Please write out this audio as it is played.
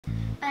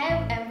I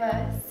am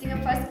Amber,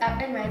 Singapore's up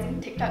and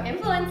rising TikTok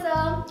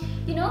influencer.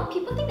 You know,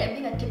 people think that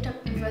being a TikTok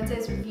influencer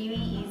is really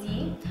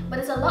easy, but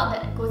there's a lot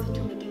that goes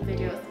into making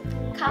videos.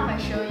 Come, I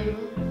show you.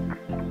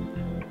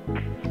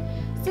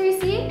 So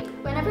you see,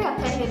 whenever you're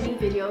planning a new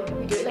video,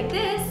 we do it like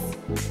this.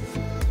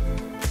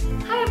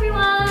 Hi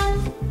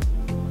everyone!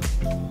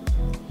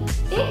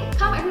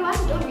 Come everyone,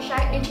 don't be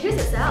shy, introduce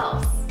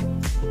yourselves.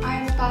 I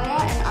am Thalia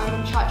and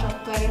I'm in charge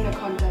of planning the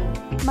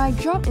content. My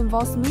job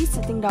involves me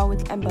sitting down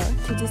with Amber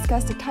to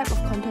discuss the type of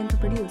content to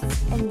produce.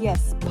 And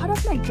yes, part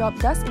of my job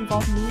does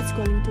involve me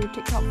scrolling through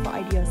TikTok for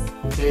ideas.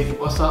 Hey,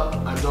 what's up?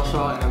 I'm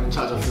Joshua and I'm in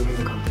charge of filming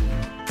the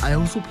content. I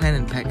also plan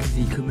and pack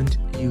the equipment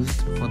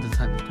used for the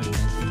type of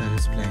content that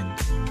is planned.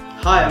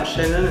 Hi, I'm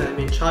Shannen and I'm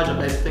in charge of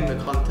editing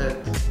the content.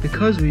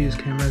 Because we use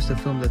cameras to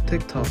film the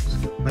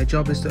TikToks, my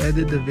job is to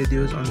edit the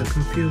videos on the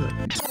computer.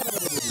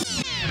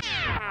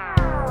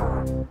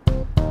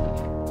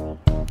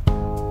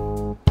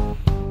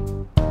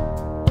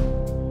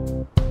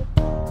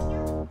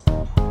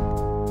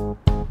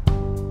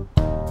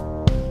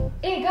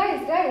 Hey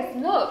guys,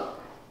 look!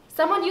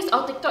 Someone used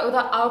our TikTok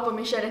without our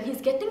permission and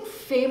he's getting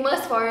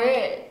famous for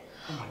it.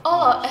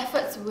 All our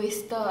efforts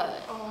wasted.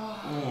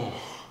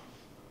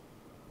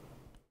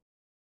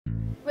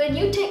 When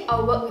you take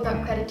our work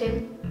without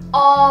crediting,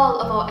 all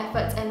of our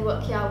efforts and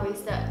work here are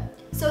wasted.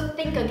 So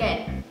think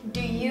again.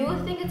 Do you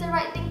think it's the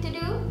right thing to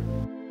do?